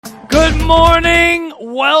Good morning,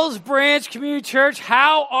 Wells Branch Community Church.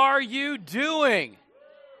 How are you doing?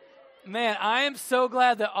 Man, I am so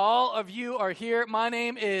glad that all of you are here. My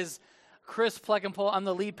name is Chris Pleckenpole. I'm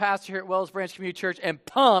the lead pastor here at Wells Branch Community Church, and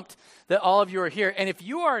pumped that all of you are here. And if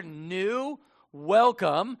you are new,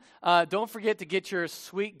 welcome. Don't forget to get your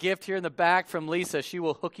sweet gift here in the back from Lisa. She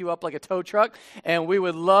will hook you up like a tow truck, and we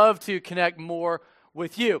would love to connect more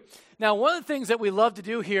with you. Now, one of the things that we love to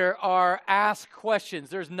do here are ask questions.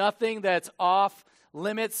 There's nothing that's off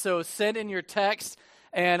limits, so send in your text,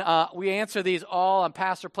 and we answer these all on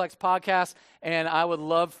Pastor Plex podcast, and I would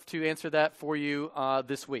love to answer that for you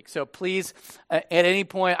this week. So please, at any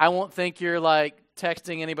point, I won't think you're like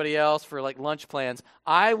texting anybody else for like lunch plans.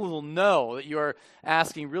 I will know that you're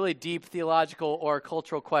asking really deep theological or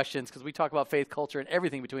cultural questions, because we talk about faith, culture, and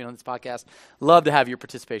everything between on this podcast. Love to have your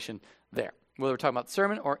participation there, whether we're talking about the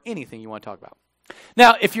sermon or anything you want to talk about.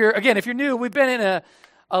 Now, if you're new, we've been in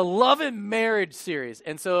a love and marriage series.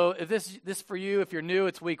 And so if this for you, if you're new,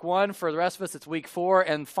 it's week 1. For the rest of us, it's week 4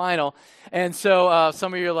 and final. And so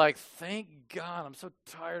some of you are like, thank God, I'm so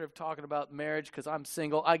tired of talking about marriage because I'm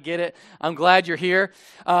single. I get it. I'm glad you're here.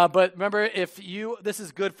 But remember, this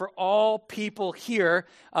is good for all people here,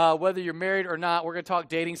 whether you're married or not. We're going to talk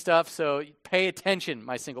dating stuff, so pay attention,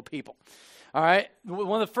 my single people. All right?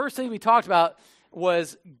 One of the first things we talked about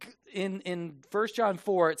was in 1 John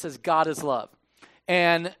 4, it says God is love.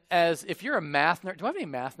 And if you're a math nerd, do I have any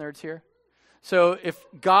math nerds here? So if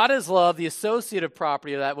God is love, the associative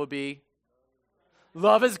property of that would be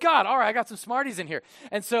love is God. All right, I got some smarties in here.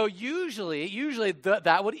 And so usually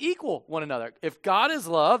that would equal one another. If God is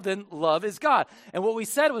love, then love is God. And what we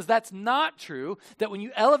said was that's not true, that when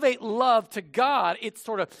you elevate love to God, it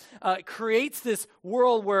sort of creates this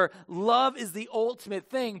world where love is the ultimate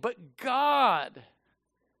thing, but God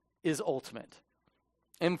is ultimate.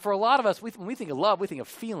 And for a lot of us, when we think of love, we think of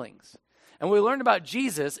feelings. And what we learned about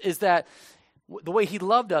Jesus is that the way he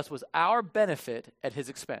loved us was our benefit at his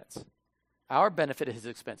expense. Our benefit at his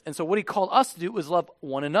expense. And so what he called us to do was love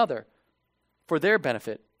one another for their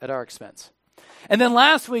benefit at our expense. And then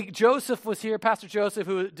last week, Joseph was here, Pastor Joseph,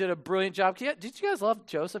 who did a brilliant job. Did you guys love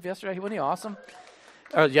Joseph yesterday? Wasn't he awesome?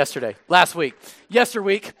 Or last week.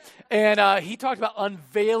 Yesterweek. And he talked about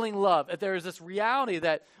unveiling love. That there is this reality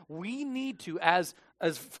that we need to, as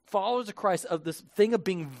followers of Christ, of this thing of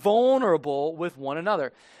being vulnerable with one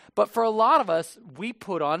another. But for a lot of us, we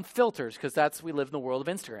put on filters because we live in the world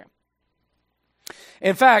of Instagram.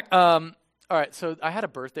 In fact, all right, so I had a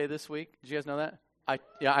birthday this week. Did you guys know that?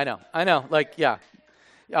 I know. Like, yeah.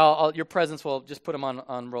 Your presents, will just put them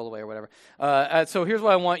on roll away or whatever. So here's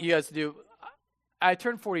what I want you guys to do. I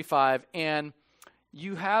turned 45, and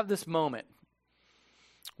you have this moment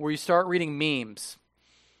where you start reading memes,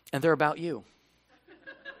 and they're about you.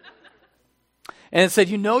 And it said,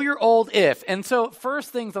 you know you're old if. And so first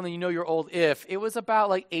things on the you know you're old if, it was about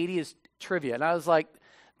like 80s trivia. And I was like,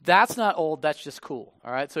 that's not old, that's just cool,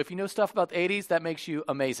 all right? So if you know stuff about the 80s, that makes you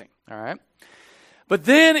amazing, all right? But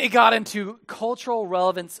then it got into cultural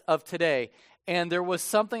relevance of today, and there was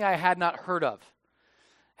something I had not heard of.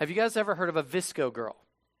 Have you guys ever heard of a VSCO girl?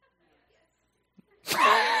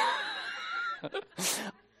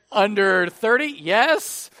 Under 30?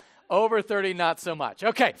 Yes. Over 30, not so much.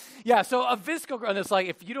 Okay, yeah, so a VSCO girl, and it's like,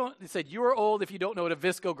 it said you are old if you don't know what a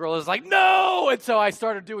VSCO girl is. Like, no! And so I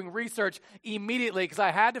started doing research immediately because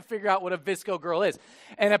I had to figure out what a VSCO girl is.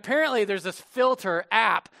 And apparently there's this filter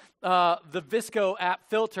app, the VSCO app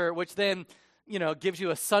filter, which then, gives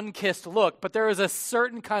you a sun-kissed look. But there is a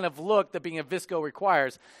certain kind of look that being a VSCO girl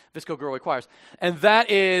requires. And that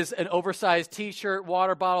is an oversized t-shirt,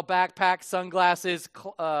 water bottle, backpack, sunglasses,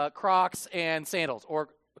 Crocs, and sandals, or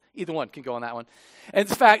either one can go on that one. And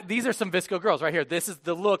in fact, these are some VSCO girls right here. This is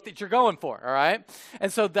the look that you're going for, all right?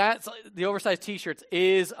 And so that's the oversized t-shirts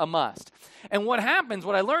is a must. And what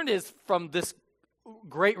I learned is from this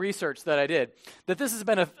great research that I did, that this has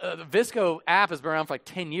been a VSCO app has been around for like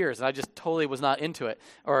 10 years, and I just totally was not into it,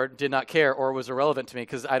 or did not care, or was irrelevant to me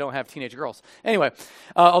because I don't have teenage girls. Anyway,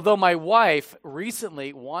 although my wife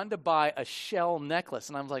recently wanted to buy a shell necklace,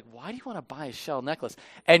 and I was like, why do you want to buy a shell necklace?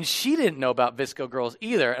 And she didn't know about VSCO girls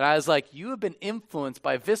either, and I was like, you have been influenced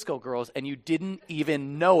by VSCO girls, and you didn't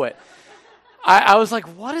even know it. I was like,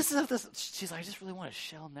 what is this? She's like, I just really want a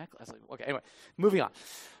shell necklace. I was like, okay, anyway, moving on.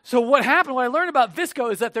 So what I learned about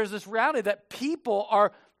VSCO is that there's this reality that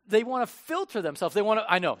people they want to filter themselves.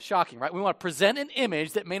 I know, shocking, right? We want to present an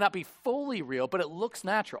image that may not be fully real, but it looks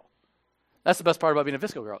natural. That's the best part about being a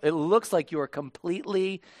VSCO girl. It looks like you are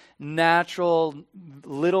completely natural,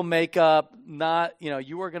 little makeup, not,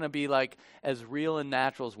 you are going to be like as real and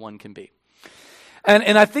natural as one can be.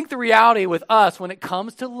 And I think the reality with us, when it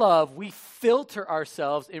comes to love, we filter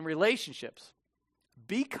ourselves in relationships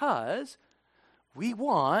because we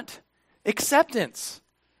want acceptance.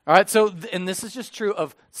 All right, so, and this is just true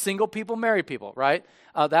of single people, married people, right?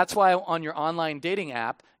 That's why on your online dating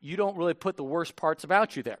app, you don't really put the worst parts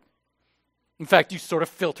about you there. In fact, you sort of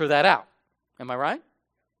filter that out. Am I right?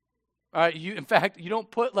 All right, in fact, you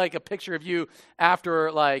don't put like a picture of you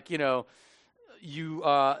after like,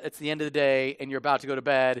 it's the end of the day and you're about to go to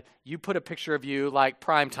bed. You put a picture of you like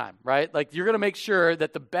prime time, right? Like you're going to make sure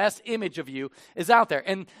that the best image of you is out there.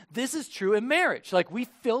 And this is true in marriage. Like we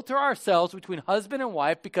filter ourselves between husband and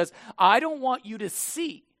wife because I don't want you to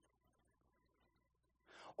see.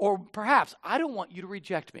 Or perhaps I don't want you to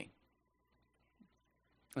reject me.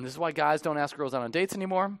 And this is why guys don't ask girls out on dates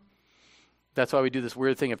anymore. That's why we do this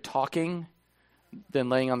weird thing of talking, then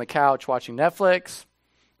laying on the couch watching Netflix,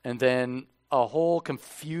 and then a whole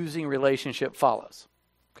confusing relationship follows.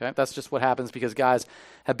 Okay, that's just what happens because guys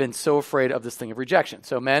have been so afraid of this thing of rejection.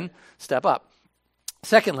 So men, step up.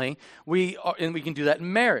 Secondly, we can do that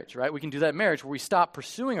in marriage, right? We can do that in marriage where we stop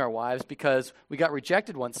pursuing our wives because we got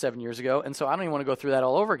rejected once 7 years ago, and so I don't even want to go through that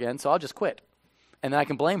all over again, so I'll just quit. And then I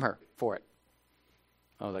can blame her for it.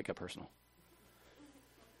 Oh, that got personal.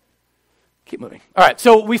 Keep moving. All right,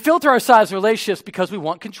 so we filter our size relationships because we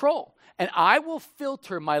want control. And I will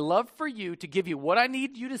filter my love for you to give you what I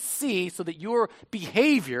need you to see so that your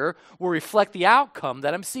behavior will reflect the outcome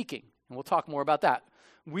that I'm seeking. And we'll talk more about that.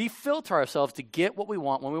 We filter ourselves to get what we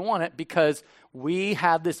want when we want it because we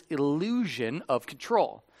have this illusion of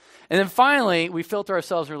control. And then finally, we filter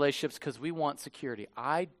ourselves in relationships because we want security.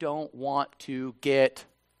 I don't want to get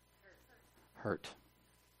hurt.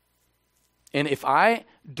 And if I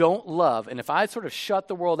don't love, and if I sort of shut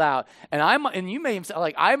the world out, and you may say,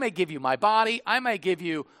 like, I may give you my body, I may give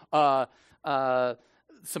you some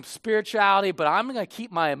spirituality, but I'm going to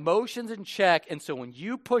keep my emotions in check. And so when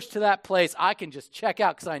you push to that place, I can just check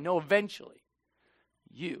out because I know eventually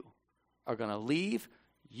you are going to leave,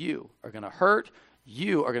 you are going to hurt,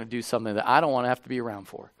 you are going to do something that I don't want to have to be around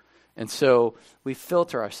for. And so we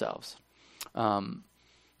filter ourselves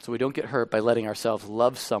so we don't get hurt by letting ourselves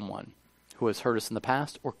love someone who has hurt us in the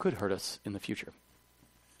past or could hurt us in the future.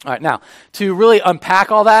 All right, now, to really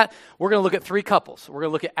unpack all that, we're going to look at three couples. We're going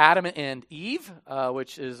to look at Adam and Eve,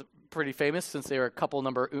 which is pretty famous since they were couple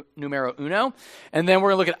numero uno. And then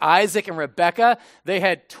we're going to look at Isaac and Rebekah. They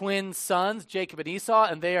had twin sons, Jacob and Esau,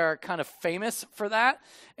 and they are kind of famous for that.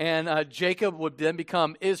 And Jacob would then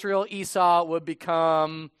become Israel. Esau would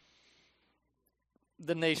become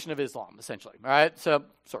the Nation of Islam, essentially. All right, so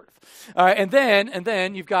sort of. All right, and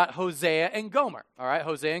then you've got Hosea and Gomer. All right,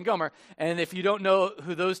 Hosea and Gomer. And if you don't know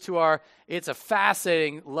who those two are, it's a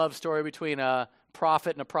fascinating love story between a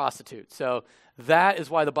prophet and a prostitute. So that is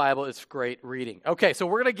why the Bible is great reading. Okay, so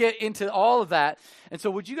we're going to get into all of that. And so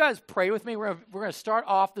would you guys pray with me? We're going to start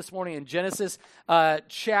off this morning in Genesis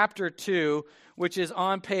chapter 2, which is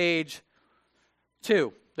on page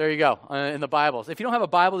 2. There you go, in the Bibles. If you don't have a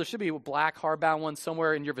Bible, there should be a black hardbound one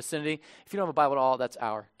somewhere in your vicinity. If you don't have a Bible at all, that's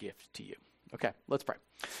our gift to you. Okay, let's pray.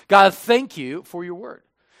 God, thank you for your word.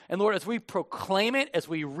 And Lord, as we proclaim it, as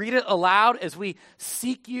we read it aloud, as we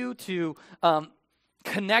seek you to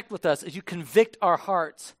connect with us, as you convict our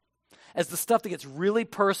hearts, as the stuff that gets really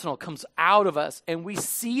personal comes out of us, and we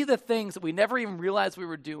see the things that we never even realized we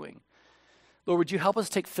were doing, Lord, would you help us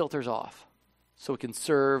take filters off so we can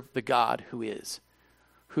serve the God who is?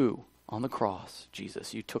 Who, on the cross,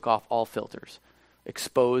 Jesus, you took off all filters,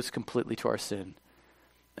 exposed completely to our sin,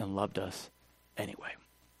 and loved us anyway.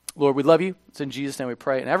 Lord, we love you. It's in Jesus' name we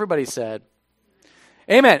pray. And everybody said,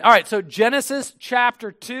 amen. All right, so Genesis chapter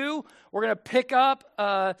 2, we're going to pick up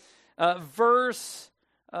verse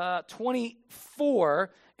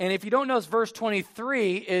 24. And if you don't know, verse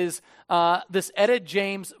 23 is this Etta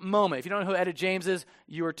James moment. If you don't know who Etta James is,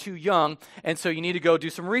 you are too young, and so you need to go do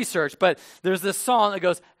some research. But there's this song that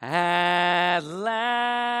goes, at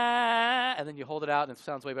last, and then you hold it out, and it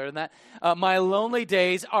sounds way better than that. My lonely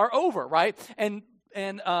days are over, right? And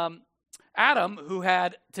Adam, who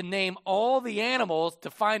had to name all the animals to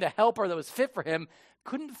find a helper that was fit for him,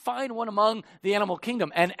 couldn't find one among the animal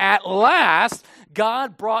kingdom. And at last,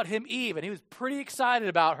 God brought him Eve. And he was pretty excited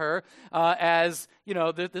about her as, you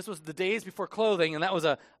know, this was the days before clothing. And that was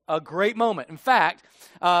a great moment. In fact,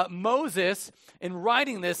 Moses, in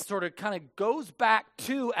writing this, sort of kind of goes back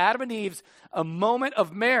to Adam and Eve's a moment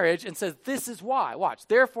of marriage and says, this is why. Watch.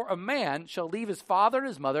 Therefore, a man shall leave his father and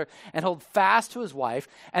his mother and hold fast to his wife,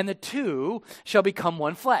 and the two shall become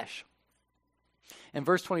one flesh. In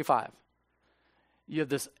verse 25. You have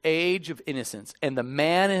this age of innocence, and the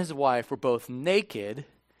man and his wife were both naked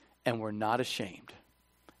and we're not ashamed.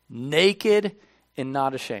 Naked and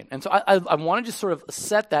not ashamed. And so I want to just sort of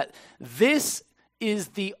set that. This is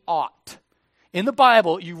the ought. In the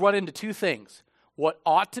Bible, you run into two things. What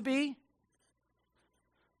ought to be,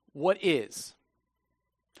 what is.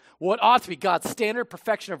 What ought to be God's standard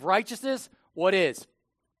perfection of righteousness, what is?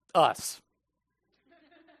 Us.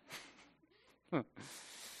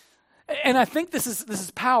 And I think this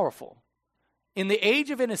is powerful. In the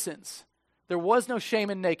age of innocence, there was no shame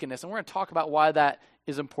in nakedness, and we're going to talk about why that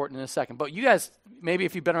is important in a second. But you guys, maybe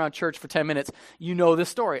if you've been around church for 10 minutes, you know this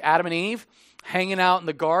story. Adam and Eve hanging out in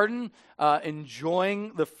the garden,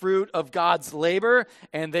 enjoying the fruit of God's labor,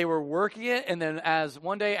 and they were working it. And then as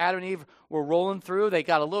one day Adam and Eve were rolling through, they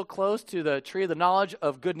got a little close to the tree of the knowledge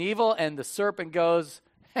of good and evil, and the serpent goes,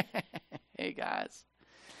 hey guys,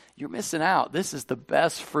 you're missing out. This is the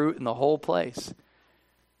best fruit in the whole place.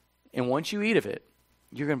 And once you eat of it,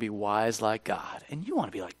 you're going to be wise like God. And you want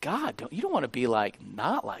to be like God. You don't want to be like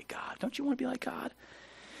not like God. Don't you want to be like God?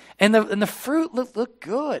 And the fruit looked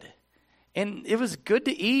good. And it was good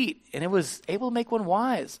to eat. And it was able to make one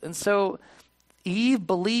wise. And so Eve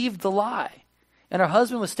believed the lie. And her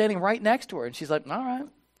husband was standing right next to her. And she's like, all right,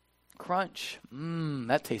 crunch.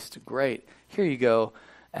 That tastes great. Here you go,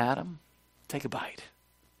 Adam. Take a bite.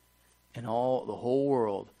 And the whole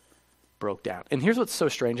world broke down. And here's what's so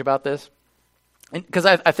strange about this. Because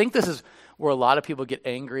I think this is where a lot of people get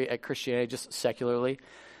angry at Christianity, just secularly.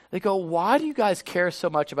 They go, why do you guys care so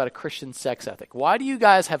much about a Christian sex ethic? Why do you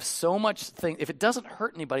guys have so much thing? If it doesn't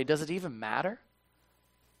hurt anybody, does it even matter?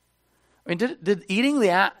 I mean, did eating the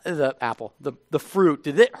apple, the fruit,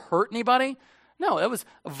 did it hurt anybody? No, it was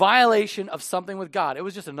a violation of something with God. It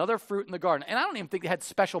was just another fruit in the garden. And I don't even think it had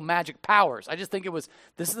special magic powers. I just think it was,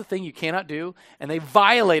 this is the thing you cannot do. And they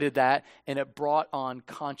violated that, and it brought on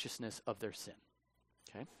consciousness of their sin.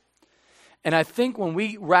 Okay? And I think when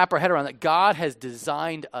we wrap our head around that, God has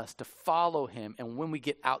designed us to follow him. And when we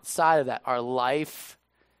get outside of that, our life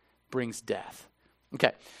brings death.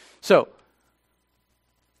 Okay, so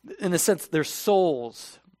in a sense, their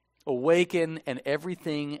souls awaken and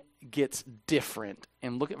everything gets different.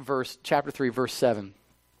 And look at chapter 3, verse 7.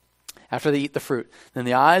 After they eat the fruit, then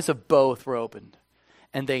the eyes of both were opened,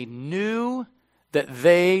 and they knew that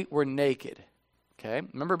they were naked. Okay,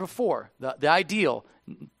 remember before, the ideal,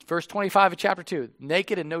 verse 25 of chapter 2,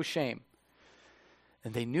 naked and no shame.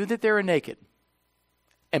 And they knew that they were naked.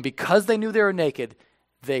 And because they knew they were naked,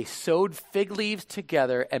 they sewed fig leaves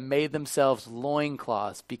together and made themselves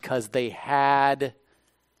loincloths because they had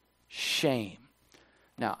shame.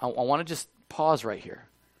 Now, I want to just pause right here.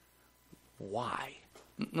 Why?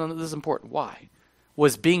 No, this is important. Why?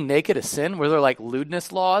 Was being naked a sin? Were there like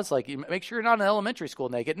lewdness laws? Like, you make sure you're not in elementary school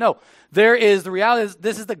naked. No. The reality is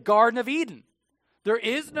this is the Garden of Eden. There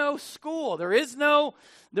is no school. There is no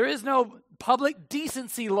public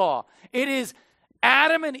decency law. It is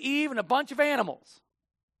Adam and Eve and a bunch of animals.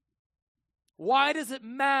 Why does it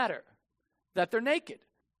matter that they're naked?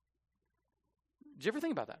 Did you ever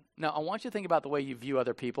think about that? Now, I want you to think about the way you view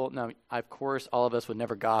other people. Now, of course, all of us would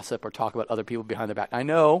never gossip or talk about other people behind their back. I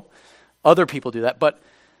know other people do that, but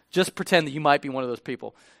just pretend that you might be one of those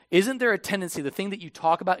people. Isn't there a tendency, the thing that you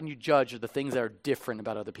talk about and you judge are the things that are different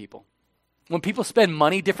about other people? When people spend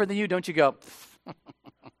money different than you, don't you go, do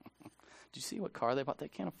you see what car they bought? They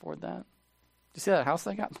can't afford that. Do you see that house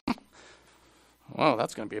they got? Well,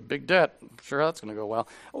 that's going to be a big debt. I'm sure that's going to go well.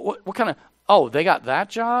 What kind of, they got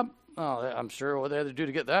that job? Oh, I'm sure what they had to do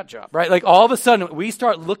to get that job, right? Like all of a sudden, we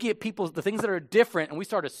start looking at the things that are different, and we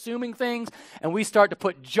start assuming things, and we start to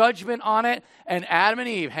put judgment on it. And Adam and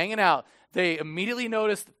Eve hanging out, they immediately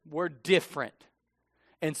noticed we're different.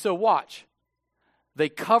 And so watch. They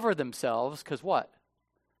cover themselves because what?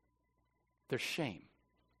 Their shame.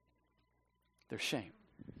 Their shame.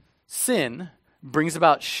 Sin brings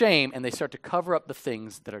about shame, and they start to cover up the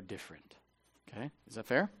things that are different. Okay? Is that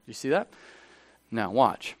fair? Do you see that? Now,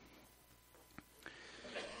 watch.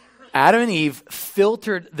 Adam and Eve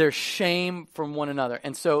filtered their shame from one another.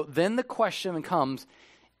 And so then the question comes,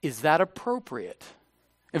 is that appropriate?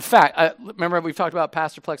 In fact, remember we've talked about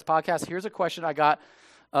Pastor Plex podcast. Here's a question I got.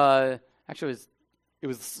 Actually, it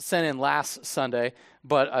was sent in last Sunday,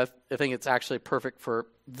 but I think it's actually perfect for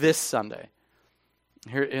this Sunday.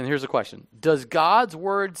 Here's a question. Does God's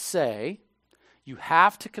word say you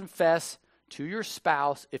have to confess to your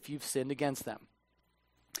spouse if you've sinned against them?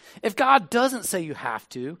 If God doesn't say you have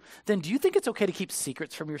to, then do you think it's okay to keep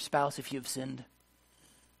secrets from your spouse if you've sinned?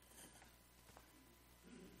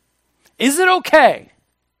 Is it okay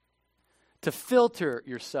to filter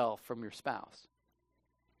yourself from your spouse?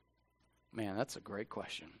 Man, that's a great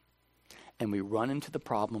question. And we run into the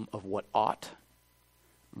problem of what ought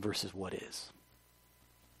versus what is.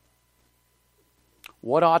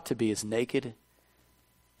 What ought to be is naked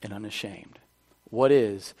and unashamed. What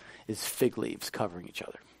is fig leaves covering each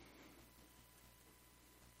other.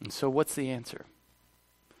 And so what's the answer?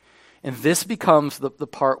 And this becomes the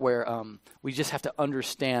part where we just have to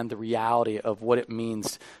understand the reality of what it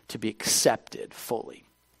means to be accepted fully.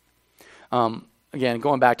 Again,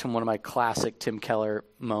 going back to one of my classic Tim Keller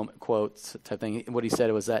moment quotes type thing, what he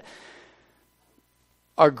said was that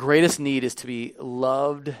our greatest need is to be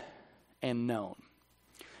loved and known.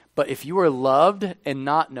 But if you are loved and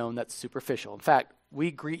not known, that's superficial. In fact,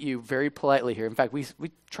 we greet you very politely here. In fact, we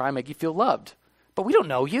try and make you feel loved. But we don't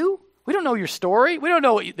know you. We don't know your story. We don't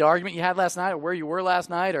know the argument you had last night or where you were last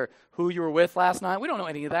night or who you were with last night. We don't know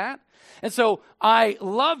any of that. And so I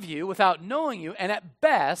love you without knowing you, and at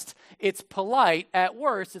best, it's polite. At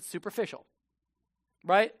worst, it's superficial.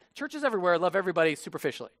 Right? Churches everywhere love everybody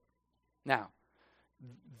superficially. Now,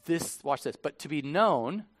 watch this. But to be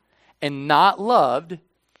known and not loved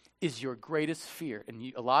is your greatest fear.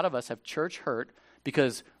 And a lot of us have church hurt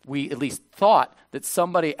because we at least thought that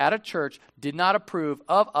somebody at a church did not approve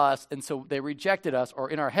of us, and so they rejected us, or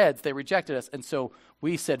in our heads, they rejected us, and so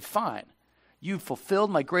we said, fine, you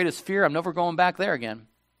fulfilled my greatest fear, I'm never going back there again.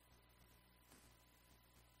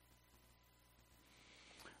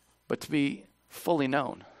 But to be fully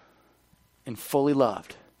known and fully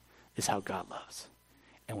loved is how God loves.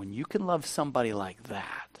 And when you can love somebody like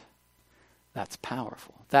that, that's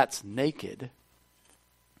powerful. That's naked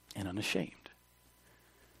and unashamed.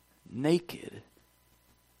 Naked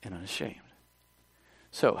and unashamed.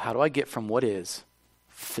 So how do I get from what is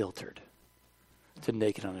filtered to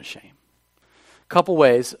naked and unashamed? A couple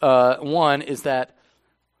ways. One is that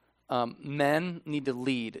men need to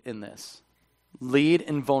lead in this. Lead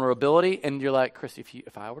in vulnerability. And you're like, Chris,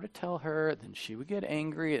 if I were to tell her, then she would get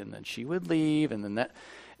angry and then she would leave. And then that,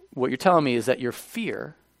 what you're telling me is that your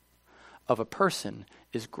fear of a person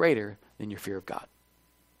is greater than your fear of God.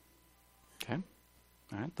 Okay?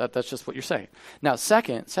 All right? That's just what you're saying. Now,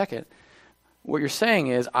 second, what you're saying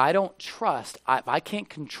is I don't trust, if I can't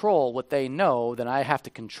control what they know, then I have to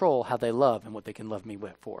control how they love and what they can love me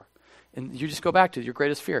for. And you just go back to your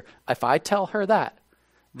greatest fear. If I tell her that,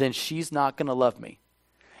 then she's not going to love me.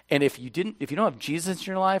 And if you don't have Jesus in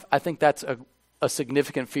your life, I think that's a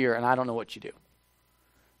significant fear, and I don't know what you do.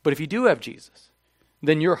 But if you do have Jesus,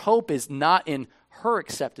 then your hope is not in her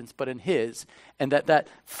acceptance, but in his. And that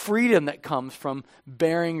freedom that comes from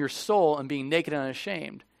bearing your soul and being naked and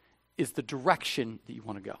unashamed is the direction that you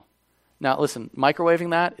want to go. Now, listen, microwaving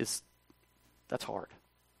that's hard.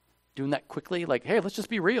 Doing that quickly, like, hey, let's just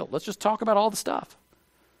be real. Let's just talk about all the stuff.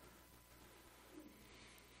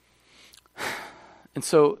 And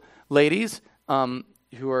so, ladies,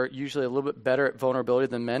 who are usually a little bit better at vulnerability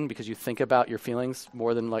than men because you think about your feelings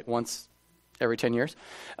more than like once every 10 years,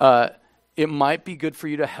 it might be good for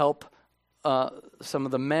you to help some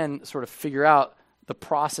of the men sort of figure out the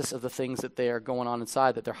process of the things that they are going on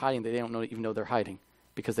inside that they're hiding, that they don't even know they're hiding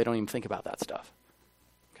because they don't even think about that stuff.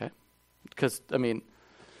 Okay? Because, I mean,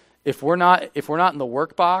 if we're not in the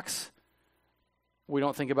work box, we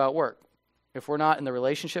don't think about work. If we're not in the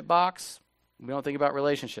relationship box, we don't think about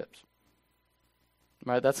relationships.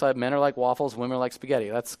 Right? That's like men are like waffles, women are like spaghetti.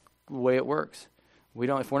 That's the way it works.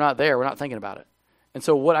 If we're not there, we're not thinking about it. And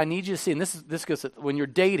so what I need you to see, and this goes to, when you're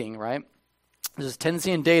dating, right? There's this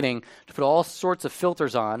tendency in dating to put all sorts of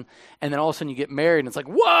filters on, and then all of a sudden you get married, and it's like,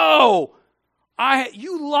 whoa,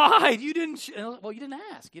 you lied, you didn't. Well, you didn't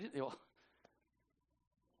ask. You didn't. Well,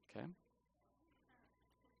 okay.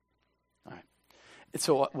 All right. And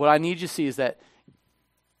so what I need you to see is that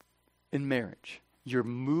in marriage, you're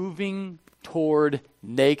moving toward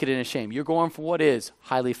naked and ashamed. You're going from what is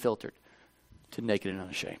highly filtered to naked and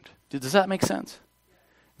unashamed. Does that make sense?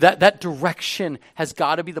 That direction has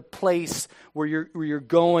got to be the place where you're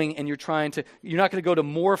going, and you're not going to go to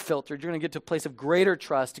more filtered. You're going to get to a place of greater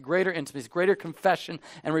trust, greater intimacy, greater confession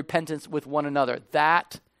and repentance with one another.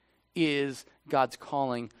 That is God's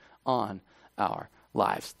calling on our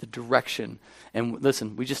lives, the direction. And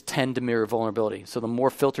listen, we just tend to mirror vulnerability. So the more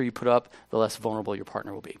filter you put up, the less vulnerable your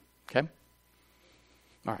partner will be. Okay?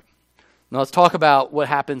 All right. Now let's talk about what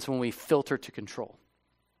happens when we filter to control.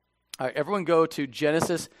 All right, everyone go to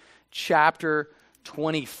Genesis chapter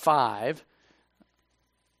 25.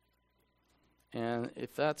 And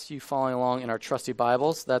if that's you following along in our trusty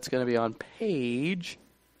Bibles, that's going to be on page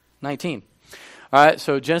 19. All right,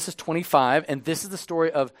 so Genesis 25, and this is the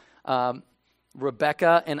story of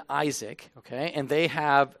Rebekah and Isaac, okay? And they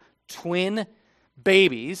have twin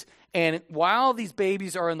babies, and while these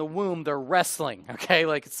babies are in the womb, they're wrestling, okay?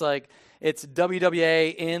 It's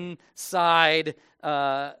WWA inside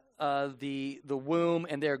the womb,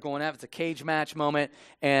 and they're going out. It's a cage match moment,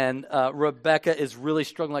 and Rebecca is really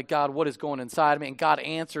struggling, like, God, what is going inside of me? And God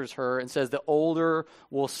answers her and says, the older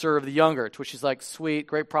will serve the younger, to which she's like, sweet,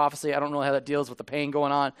 great prophecy. I don't know how that deals with the pain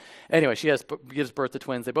going on. Anyway, she gives birth to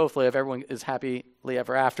twins. They both live. Everyone is happily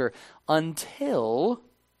ever after until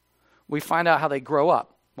we find out how they grow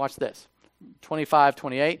up. Watch this. 25,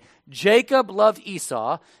 28. Jacob loved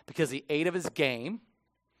Esau because he ate of his game.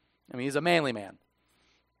 I mean, he's a manly man.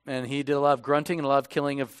 And he did a lot of grunting and a lot of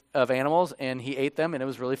killing of animals, and he ate them, and it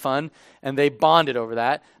was really fun. And they bonded over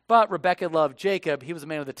that. But Rebekah loved Jacob. He was a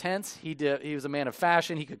man of the tents. He was a man of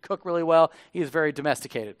fashion. He could cook really well. He was very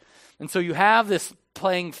domesticated. And so you have this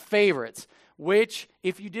playing favorites, which,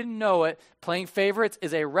 if you didn't know it, playing favorites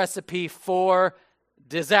is a recipe for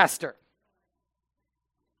disaster.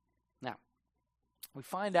 Now, we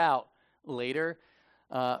find out later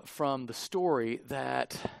from the story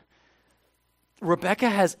that Rebecca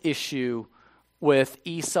has issue with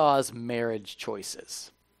Esau's marriage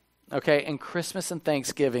choices. Okay, and Christmas and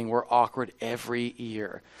Thanksgiving were awkward every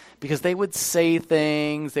year because they would say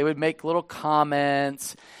things, they would make little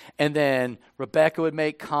comments, and then Rebecca would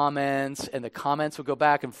make comments, and the comments would go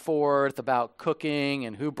back and forth about cooking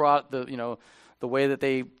and who brought the way that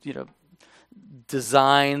they,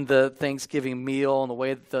 designed the Thanksgiving meal and the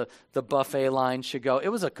way that the buffet line should go. It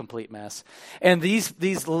was a complete mess. And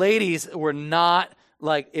these ladies were not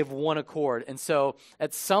like of one accord. And so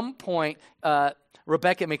at some point,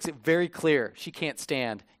 Rebecca makes it very clear she can't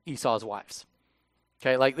stand Esau's wives.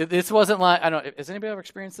 Okay, like this wasn't like, I don't know, has anybody ever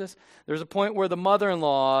experienced this? There's a point where the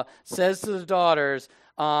mother-in-law says to the daughters,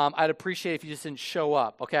 I'd appreciate if you just didn't show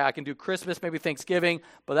up. Okay, I can do Christmas, maybe Thanksgiving,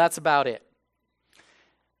 but that's about it.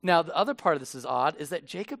 Now, the other part of this is odd, is that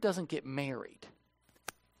Jacob doesn't get married.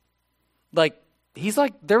 Remember,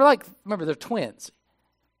 they're twins.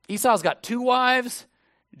 Esau's got 2 wives,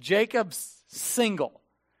 Jacob's single.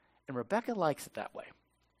 And Rebecca likes it that way.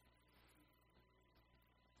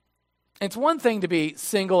 It's one thing to be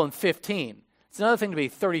single and 15. It's another thing to be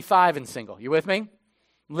 35 and single. You with me?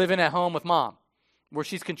 Living at home with mom, where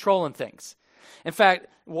she's controlling things. In fact,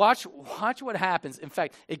 watch what happens. In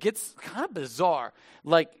fact, it gets kind of bizarre.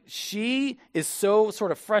 Like, she is so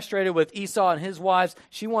sort of frustrated with Esau and his wives.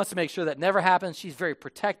 She wants to make sure that never happens. She's very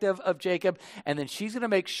protective of Jacob. And then she's going to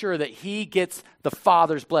make sure that he gets the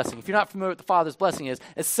father's blessing. If you're not familiar with what the father's blessing is,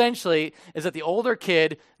 essentially is that the older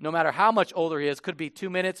kid, no matter how much older he is, could be 2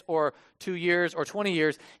 minutes or 2 years or 20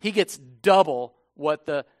 years, he gets double what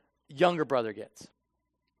the younger brother gets.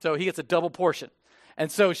 So he gets a double portion. And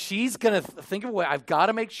so she's going to think of a way, I've got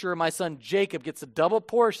to make sure my son Jacob gets a double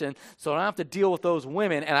portion so I don't have to deal with those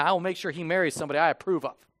women, and I will make sure he marries somebody I approve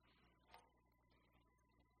of.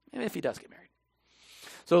 Even if he does get married.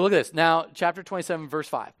 So look at this. Now, chapter 27, verse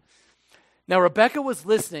 5. Now, Rebekah was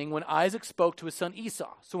listening when Isaac spoke to his son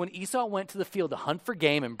Esau. So when Esau went to the field to hunt for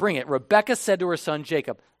game and bring it, Rebekah said to her son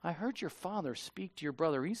Jacob, I heard your father speak to your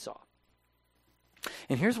brother Esau.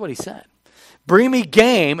 And here's what he said. Bring me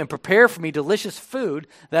game and prepare for me delicious food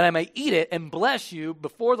that I may eat it and bless you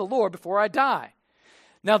before the Lord before I die.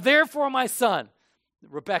 Now therefore, my son,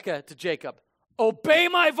 Rebekah to Jacob, obey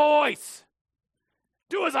my voice.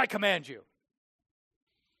 Do as I command you.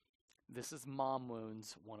 This is Mom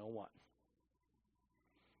Wounds 101.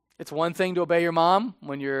 It's one thing to obey your mom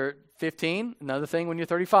when you're 15, another thing when you're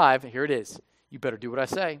 35. Here it is. You better do what I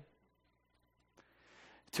say.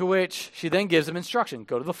 To which she then gives him instruction.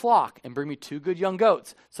 Go to the flock and bring me 2 good young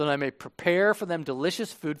goats, so that I may prepare for them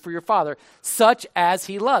delicious food for your father, such as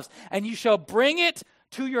he loves. And you shall bring it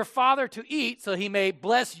to your father to eat, so he may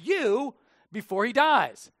bless you before he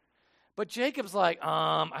dies. But Jacob's like,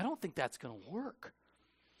 I don't think that's going to work.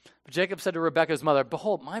 But Jacob said to Rebekah's mother,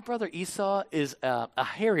 behold, my brother Esau is a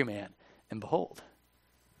hairy man, and behold,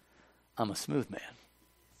 I'm a smooth man.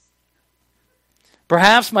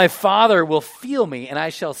 Perhaps my father will feel me, and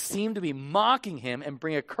I shall seem to be mocking him and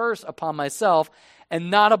bring a curse upon myself and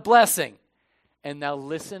not a blessing. And now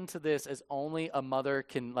listen to this as only a mother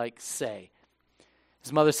can say.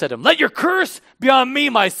 His mother said to him, let your curse be on me,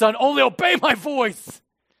 my son. Only obey my voice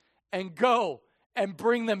and go and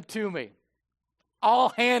bring them to me.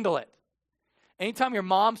 I'll handle it. Anytime your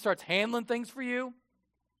mom starts handling things for you,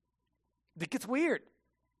 it gets weird.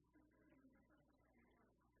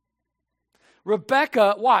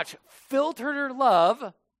 Rebekah, watch, filtered her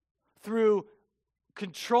love through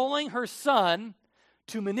controlling her son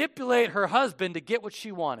to manipulate her husband to get what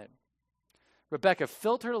she wanted. Rebekah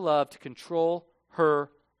filtered her love to control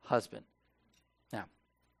her husband. Now,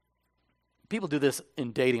 people do this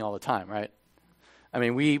in dating all the time, right? I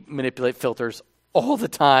mean, we manipulate filters all the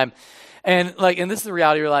time. And this is the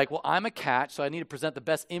reality. You're like, well, I'm a catch, so I need to present the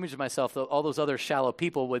best image of myself so all those other shallow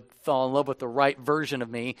people would fall in love with the right version of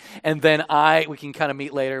me. And then we can kind of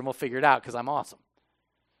meet later and we'll figure it out because I'm awesome.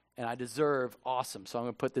 And I deserve awesome. So I'm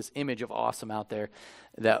going to put this image of awesome out there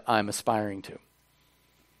that I'm aspiring to.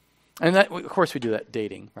 And that, of course, we do that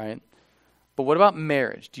dating, right? But what about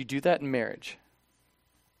marriage? Do you do that in marriage?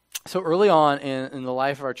 So early on in the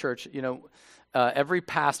life of our church, every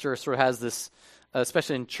pastor sort of has this,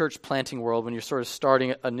 especially in church planting world, when you're sort of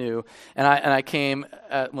starting anew. And I came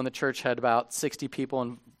when the church had about 60 people,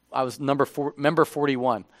 and I was member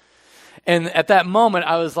 41. And at that moment,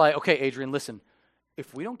 I was like, okay, Adrian, listen,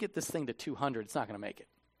 if we don't get this thing to 200, it's not going to make it.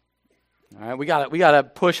 All right, we got to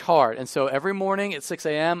push hard. And so every morning at 6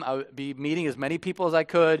 a.m., I would be meeting as many people as I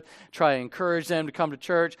could, try to encourage them to come to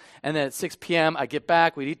church. And then at 6 p.m., I'd get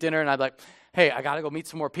back, we'd eat dinner, and I'd be like, hey, I got to go meet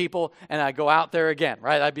some more people. And I'd go out there again,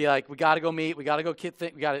 right? I'd be like, we got to go meet, we got to go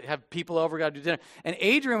we got to have people over, we got to do dinner. And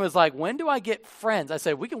Adrian was like, when do I get friends? I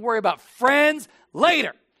said, we can worry about friends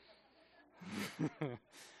later.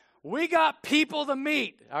 We got people to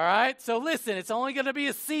meet, all right? So listen, it's only going to be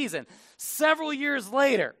a season. Several years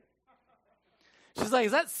later, she's like,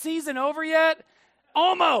 is that season over yet?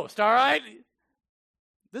 Almost, all right?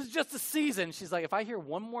 This is just a season. She's like, if I hear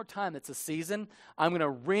one more time it's a season, I'm going to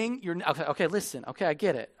ring your... Okay, listen. Okay, I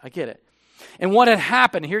get it. And what had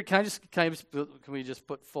happened here, can we just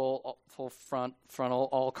put full frontal,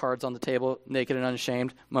 all cards on the table, naked and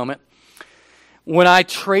unashamed moment? When I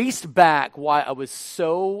traced back why I was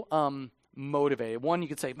so motivated, one, you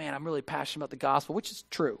could say, man, I'm really passionate about the gospel, which is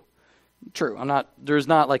true. There's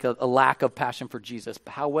not like a lack of passion for Jesus.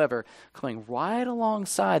 However, coming right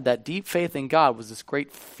alongside that deep faith in God was this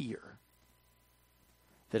great fear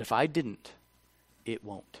that if I didn't, it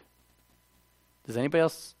won't. Does anybody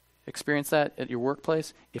else experience that at your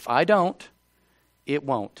workplace? If I don't, it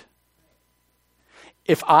won't.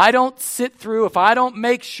 If I don't sit through, if I don't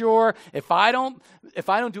make sure, if I don't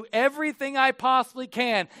do everything I possibly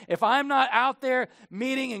can, if I'm not out there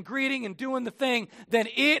meeting and greeting and doing the thing, then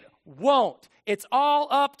it won't. It's all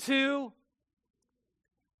up to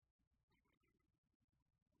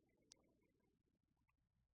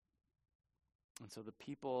And so the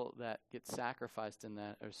people that get sacrificed in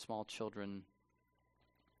that are small children.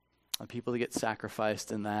 The people that get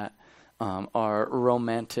sacrificed in that are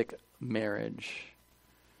romantic marriage.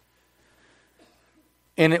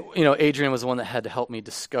 And Adrian was the one that had to help me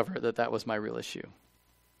discover that was my real issue.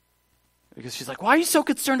 Because she's like, why are you so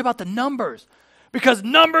concerned about the numbers? Because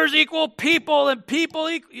numbers equal people and people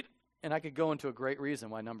equal... And I could go into a great reason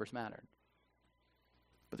why numbers mattered.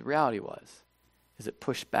 But the reality is it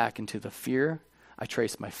pushed back into the fear. I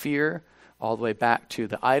traced my fear all the way back to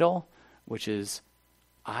the idol, which is,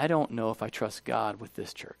 I don't know if I trust God with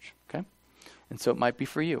this church, okay? And so it might be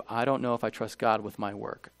for you. I don't know if I trust God with my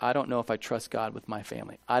work. I don't know if I trust God with my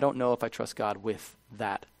family. I don't know if I trust God with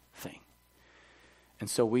that thing. And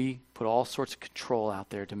so we put all sorts of control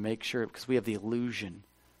out there to make sure, because we have the illusion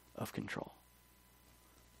of control.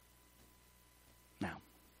 Now,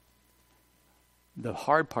 the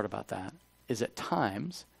hard part about that is at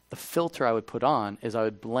times, the filter I would put on is I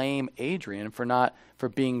would blame Adrian for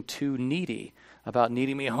being too needy, about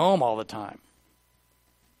needing me home all the time.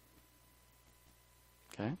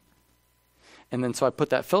 Okay? And then so I put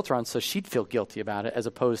that filter on so she'd feel guilty about it as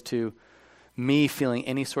opposed to me feeling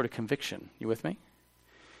any sort of conviction. You with me?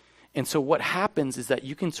 And so what happens is that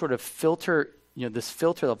you can sort of filter, this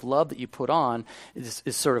filter of love that you put on is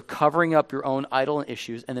sort of covering up your own idol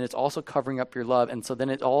issues, and then it's also covering up your love. And so then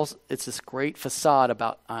it's this great facade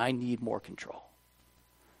about, I need more control.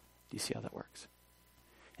 Do you see how that works?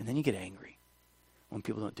 And then you get angry when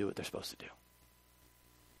people don't do what they're supposed to do.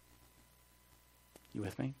 You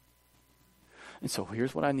with me? And so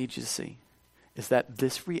here's what I need you to see, is that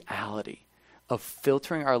this reality of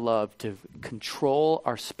filtering our love to control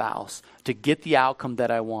our spouse, to get the outcome that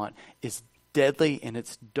I want, is deadly and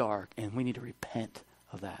it's dark, and we need to repent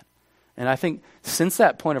of that. And I think since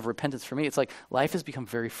that point of repentance for me, it's like life has become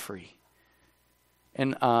very free.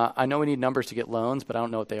 And I know we need numbers to get loans, but I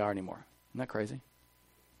don't know what they are anymore. Isn't that crazy?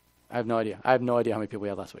 I have no idea. I have no idea how many people we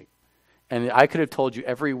had last week. And I could have told you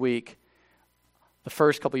every week. The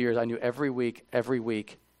first couple of years, I knew every week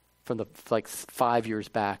from the 5 years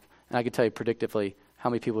back, and I could tell you predictively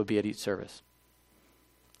how many people would be at each service.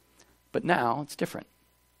 But now it's different,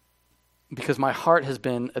 because my heart has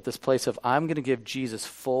been at this place of, I'm going to give Jesus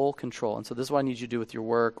full control. And so this is what I need you to do with your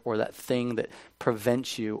work, or that thing that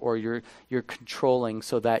prevents you, or you're controlling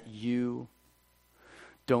so that you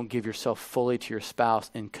don't give yourself fully to your spouse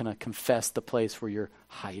and kind of confess the place where you're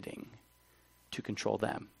hiding to control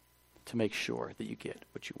them, to make sure that you get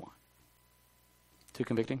what you want. Too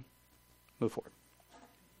convicting? Move forward.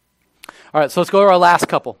 All right, so let's go to our last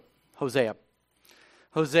couple, Hosea.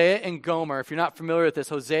 Hosea and Gomer. If you're not familiar with this,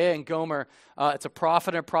 Hosea and Gomer, it's a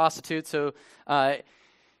prophet and a prostitute. So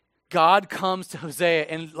God comes to Hosea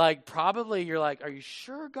and like probably you're like, are you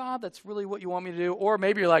sure, God, that's really what you want me to do? Or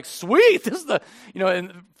maybe you're like, sweet, this is the,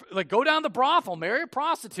 and like go down the brothel, marry a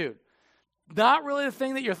prostitute. Not really the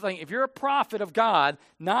thing that you're thinking. If you're a prophet of God,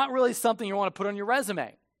 not really something you want to put on your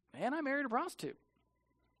resume. Man, I married a prostitute.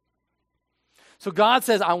 So God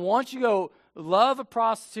says, I want you to go love a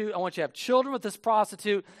prostitute. I want you to have children with this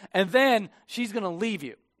prostitute. And then she's going to leave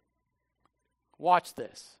you. Watch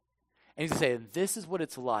this. And he's going to say, this is what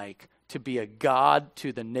it's like to be a God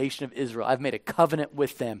to the nation of Israel. I've made a covenant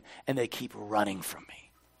with them, and they keep running from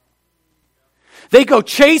me. They go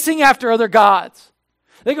chasing after other gods.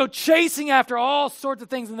 They go chasing after all sorts of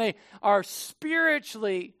things, and they are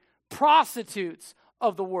spiritually prostitutes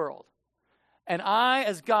of the world. And I,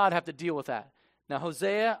 as God, have to deal with that. Now,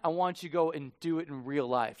 Hosea, I want you to go and do it in real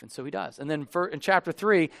life. And so he does. And then in chapter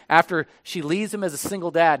 3, after she leaves him as a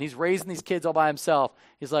single dad, and he's raising these kids all by himself,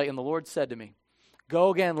 he's like, and the Lord said to me, go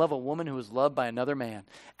again, love a woman who is loved by another man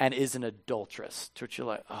and is an adulteress. To which you're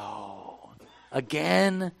like, oh,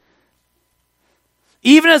 again?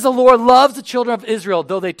 Even as the Lord loves the children of Israel,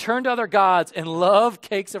 though they turn to other gods and love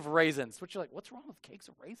cakes of raisins. Which you're like, what's wrong with cakes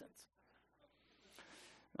of raisins?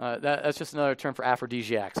 That's just another term for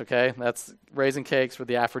aphrodisiacs, okay? That's raisin cakes for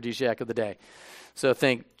the aphrodisiac of the day. So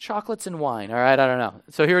think chocolates and wine, all right? I don't know.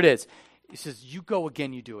 So here it is. He says, you go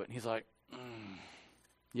again, you do it. And he's like,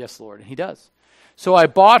 yes, Lord. And he does. So I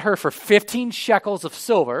bought her for 15 shekels of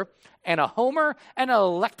silver and a homer and a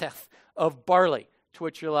lecteth of barley. To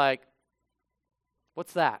which you're like,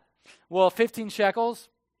 what's that? Well, 15 shekels,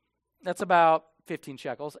 that's about 15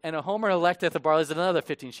 shekels, and a homer and a lecteth of barley is another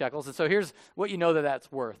 15 shekels. And so here's what you know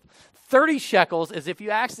that's worth. 30 shekels is if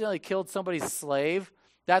you accidentally killed somebody's slave,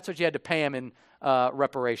 that's what you had to pay him in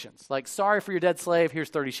reparations. Like, sorry for your dead slave, here's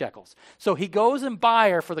 30 shekels. So he goes and buy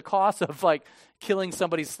her for the cost of like killing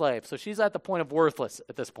somebody's slave. So she's at the point of worthless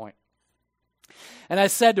at this point. And I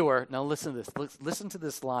said to her, now listen to this. Listen to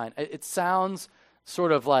this line. It sounds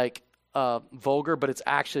sort of like vulgar, but it's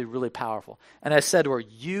actually really powerful. And I said to her,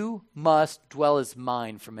 you must dwell as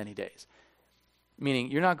mine for many days.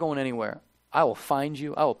 Meaning, you're not going anywhere. I will find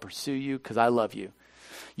you. I will pursue you because I love you.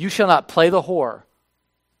 You shall not play the whore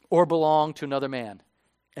or belong to another man.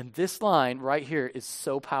 And this line right here is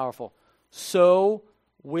so powerful. So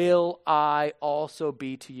will I also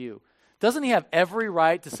be to you. Doesn't he have every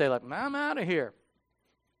right to say, like, I'm out of here?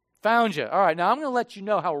 Found you. All right, now I'm going to let you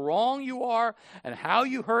know how wrong you are and how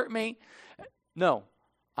you hurt me. No,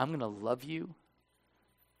 I'm going to love you.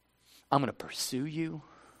 I'm going to pursue you.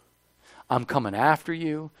 I'm coming after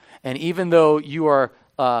you. And even though you are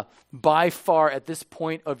by far at this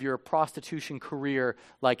point of your prostitution career,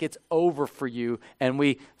 like it's over for you, and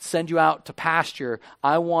we send you out to pasture,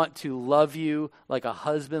 I want to love you like a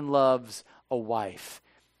husband loves a wife.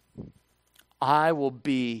 I will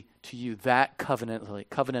be to you that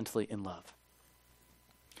covenantally in love.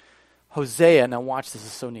 Hosea, now watch, this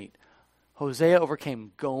is so neat. Hosea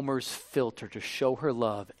overcame Gomer's filter to show her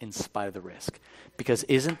love in spite of the risk. Because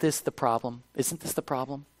isn't this the problem? Isn't this the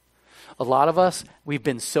problem? A lot of us, we've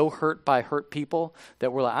been so hurt by hurt people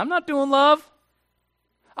that we're like, I'm not doing love.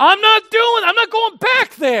 I'm not going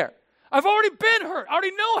back there. I've already been hurt. I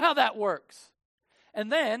already know how that works.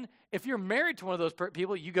 And then, if you're married to one of those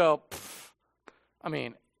people, you go,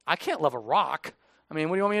 I can't love a rock. What do you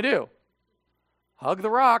want me to do? Hug the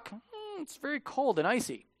rock. It's very cold and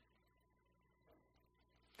icy.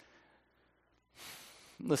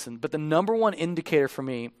 Listen, but the number one indicator for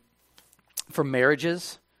me, for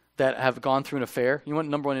marriages that have gone through an affair, you want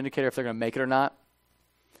the number one indicator if they're going to make it or not,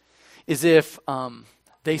 is if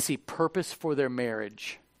they see purpose for their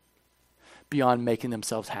marriage beyond making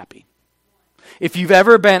themselves happy. If you've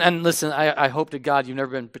ever been, and listen, I hope to God you've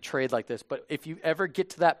never been betrayed like this, but if you ever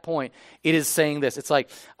get to that point, it is saying this. It's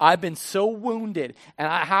like, I've been so wounded, and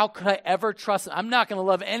how could I ever trust it? I'm not going to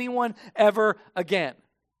love anyone ever again.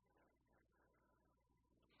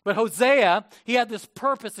 But Hosea, he had this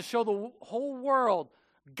purpose to show the whole world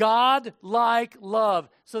God-like love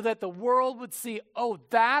so that the world would see, oh,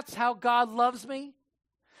 that's how God loves me?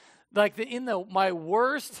 Like my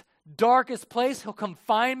worst, darkest place, he'll come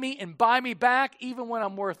find me and buy me back even when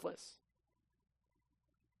I'm worthless.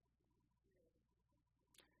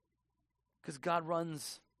 Because God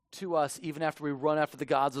runs to us even after we run after the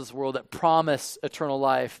gods of this world that promise eternal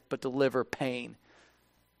life but deliver pain.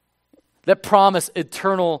 that promise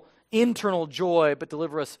internal joy, but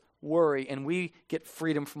deliver us worry. And we get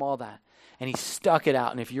freedom from all that. And he stuck it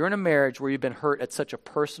out. And if you're in a marriage where you've been hurt at such a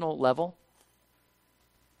personal level,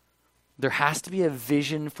 there has to be a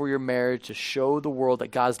vision for your marriage to show the world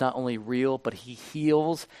that God is not only real, but he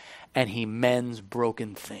heals and he mends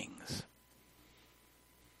broken things.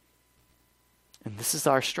 And this is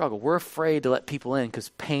our struggle. We're afraid to let people in because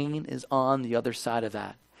pain is on the other side of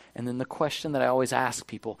that. And then the question that I always ask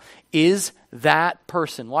people, is that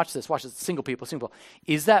person, watch this, single people,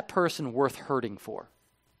 is that person worth hurting for?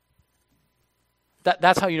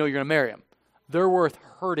 That's how you know you're going to marry them. They're worth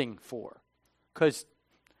hurting for. Because,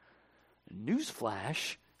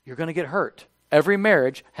 newsflash, you're going to get hurt. Every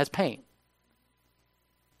marriage has pain.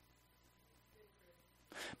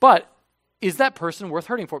 But is that person worth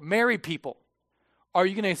hurting for? Married people, are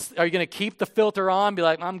you going to keep the filter on? Be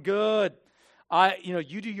like, I'm good.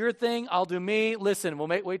 You do your thing, I'll do me. Listen, we'll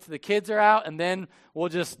wait till the kids are out, and then we'll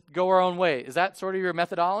just go our own way. Is that sort of your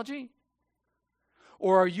methodology?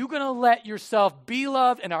 Or are you going to let yourself be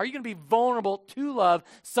loved, and are you going to be vulnerable to love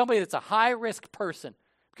somebody that's a high-risk person?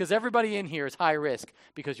 Because everybody in here is high risk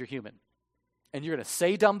because you're human. And you're going to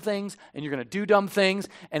say dumb things, and you're going to do dumb things,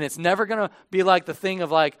 and it's never going to be like the thing of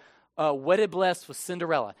like Wedded Blessed with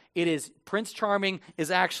Cinderella. It is Prince Charming is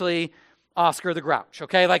actually Oscar the Grouch,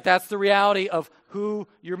 okay? Like that's the reality of who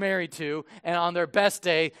you're married to. And on their best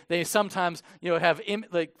day, they sometimes have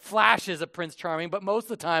like flashes of Prince Charming, but most of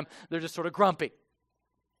the time they're just sort of grumpy.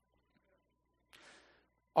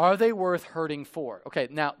 Are they worth hurting for? Okay,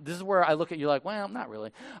 now this is where I look at you like, well, not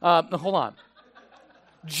really. Hold on.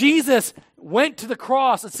 Jesus went to the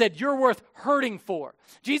cross and said, you're worth hurting for.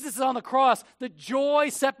 Jesus is on the cross. The joy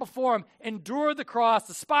set before him endured the cross,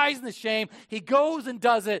 despising the shame. He goes and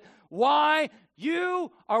does it. Why?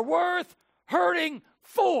 You are worth hurting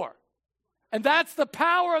for. And that's the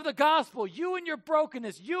power of the gospel. You and your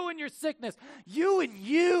brokenness, you and your sickness, you and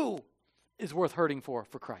you is worth hurting for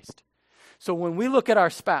Christ. So when we look at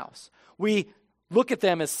our spouse, we look at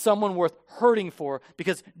them as someone worth hurting for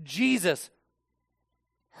because Jesus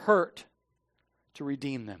hurt to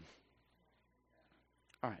redeem them.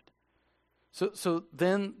 All right. So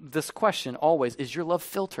then this question always, is your love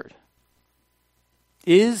filtered?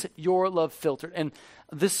 Is your love filtered? And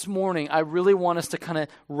this morning, I really want us to kind of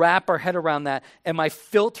wrap our head around that. Am I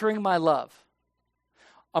filtering my love?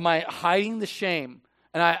 Am I hiding the shame?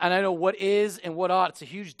 And I know what is and what ought. It's a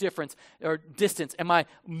huge difference or distance. Am I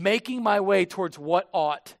making my way towards what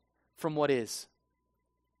ought from what is?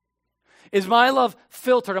 Is my love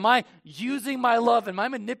filtered? Am I using my love? Am I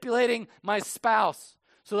manipulating my spouse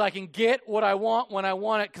so that I can get what I want when I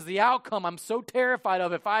want it? Because the outcome I'm so terrified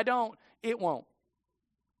of, if I don't, it won't.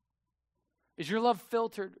 Is your love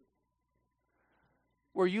filtered?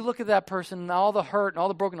 Where you look at that person and all the hurt and all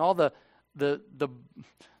the broken, all the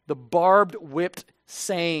barbed whipped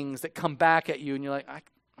sayings that come back at you, and you're like,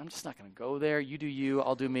 I'm just not going to go there. You do you,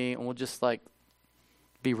 I'll do me, and we'll just like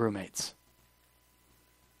be roommates.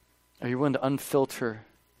 Are you willing to unfilter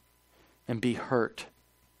and be hurt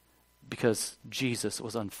because Jesus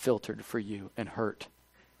was unfiltered for you and hurt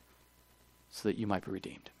so that you might be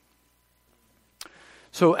redeemed?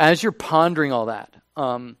 So as you're pondering all that,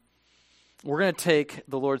 we're going to take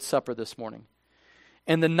the Lord's Supper this morning.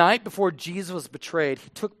 And the night before Jesus was betrayed, he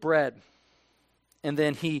took bread, and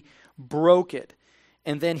then he broke it,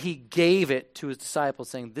 and then he gave it to his disciples,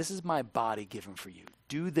 saying, this is my body given for you.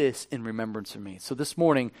 Do this in remembrance of me. So this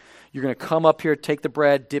morning, you're going to come up here, take the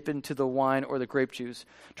bread, dip into the wine or the grape juice,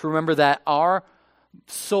 to remember that our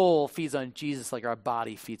soul feeds on Jesus like our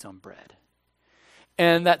body feeds on bread.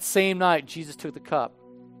 And that same night, Jesus took the cup.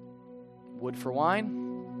 Wood for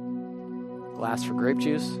wine, glass for grape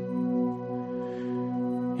juice.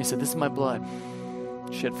 He said, this is my blood,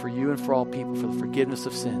 shed for you and for all people for the forgiveness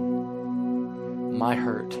of sin. My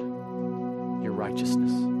hurt, your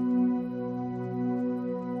righteousness.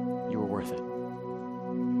 You were worth it.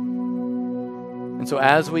 And so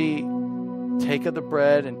as we take of the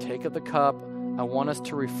bread and take of the cup, I want us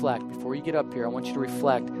to reflect. Before you get up here, I want you to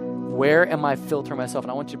reflect, where am I filtering myself?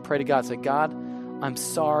 And I want you to pray to God. Say, God, I'm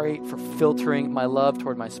sorry for filtering my love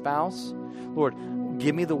toward my spouse. Lord,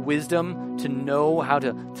 give me the wisdom to know how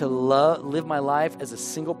to live my life as a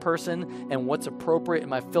single person and what's appropriate in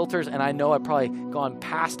my filters. And I know I've probably gone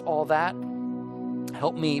past all that.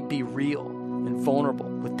 Help me be real and vulnerable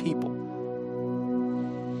with people.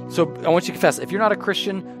 So I want you to confess, if you're not a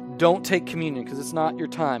Christian, don't take communion because it's not your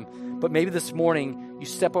time. But maybe this morning you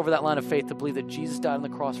step over that line of faith to believe that Jesus died on the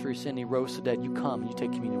cross for your sin and he rose to dead. You come and you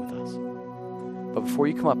take communion with us. But before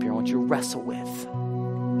you come up here, I want you to wrestle with,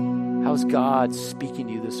 how is God speaking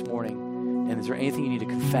to you this morning And is there anything you need to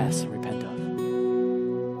confess and repent of?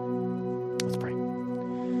 Let's pray.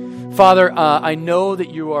 Father, I know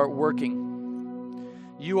that you are working.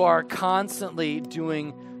 You are constantly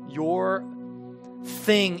doing your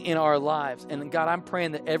thing in our lives. And God, I'm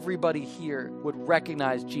praying that everybody here would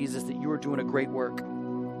recognize, Jesus, that you are doing a great work.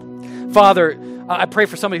 Father, I pray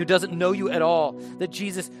for somebody who doesn't know you at all, that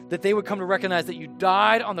Jesus, that they would come to recognize that you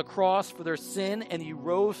died on the cross for their sin and you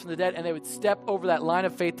rose from the dead, and they would step over that line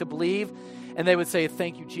of faith to believe, and they would say,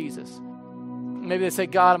 thank you, Jesus. Maybe they say,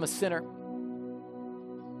 God, I'm a sinner.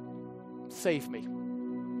 Save me.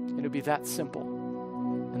 And it would be that simple.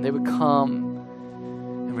 And they would come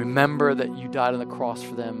and remember that you died on the cross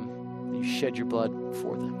for them, that you shed your blood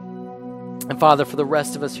for them. And Father, for the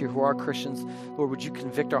rest of us here who are Christians, Lord, would you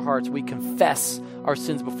convict our hearts? We confess our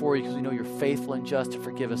sins before you because we know you're faithful and just to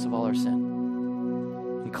forgive us of all our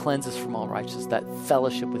sin and cleanse us from all righteousness. That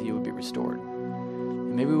fellowship with you would be restored.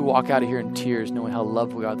 And maybe we walk out of here in tears knowing how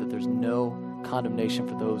loved we are, that there's no condemnation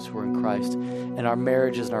for those who are in Christ. And our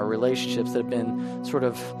marriages and our relationships that have been sort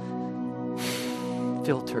of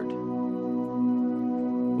filtered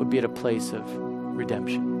would be at a place of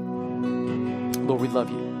redemption. Lord, we love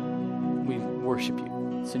you. We worship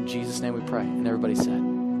you. It's in Jesus' name we pray. And everybody said,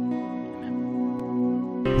 amen.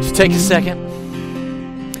 Just take a second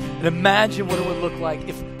and imagine what it would look like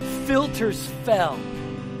if filters fell.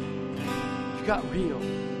 You got real.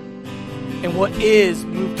 And what is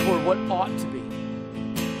moved toward what ought to be.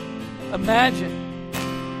 Imagine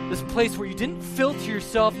this place where you didn't filter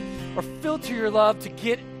yourself or filter your love to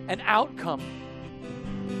get an outcome.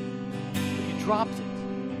 But you dropped it.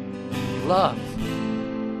 You loved.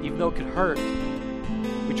 Even though it could hurt.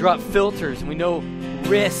 We drop filters and we know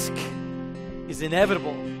risk is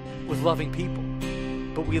inevitable with loving people.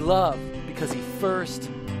 But we love because he first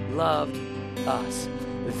loved us.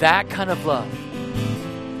 That kind of love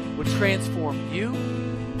would transform you,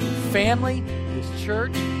 your family, this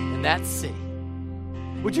church, and that city.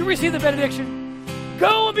 Would you receive the benediction?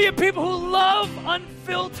 Go and be a people who love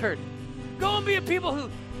unfiltered. Go and be a people who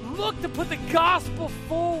look to put the gospel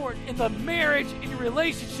forward in the marriage, in your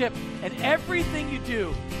relationship, and everything you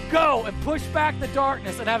do. Go and push back the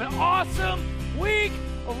darkness and have an awesome week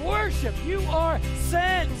of worship. You are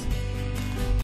sent.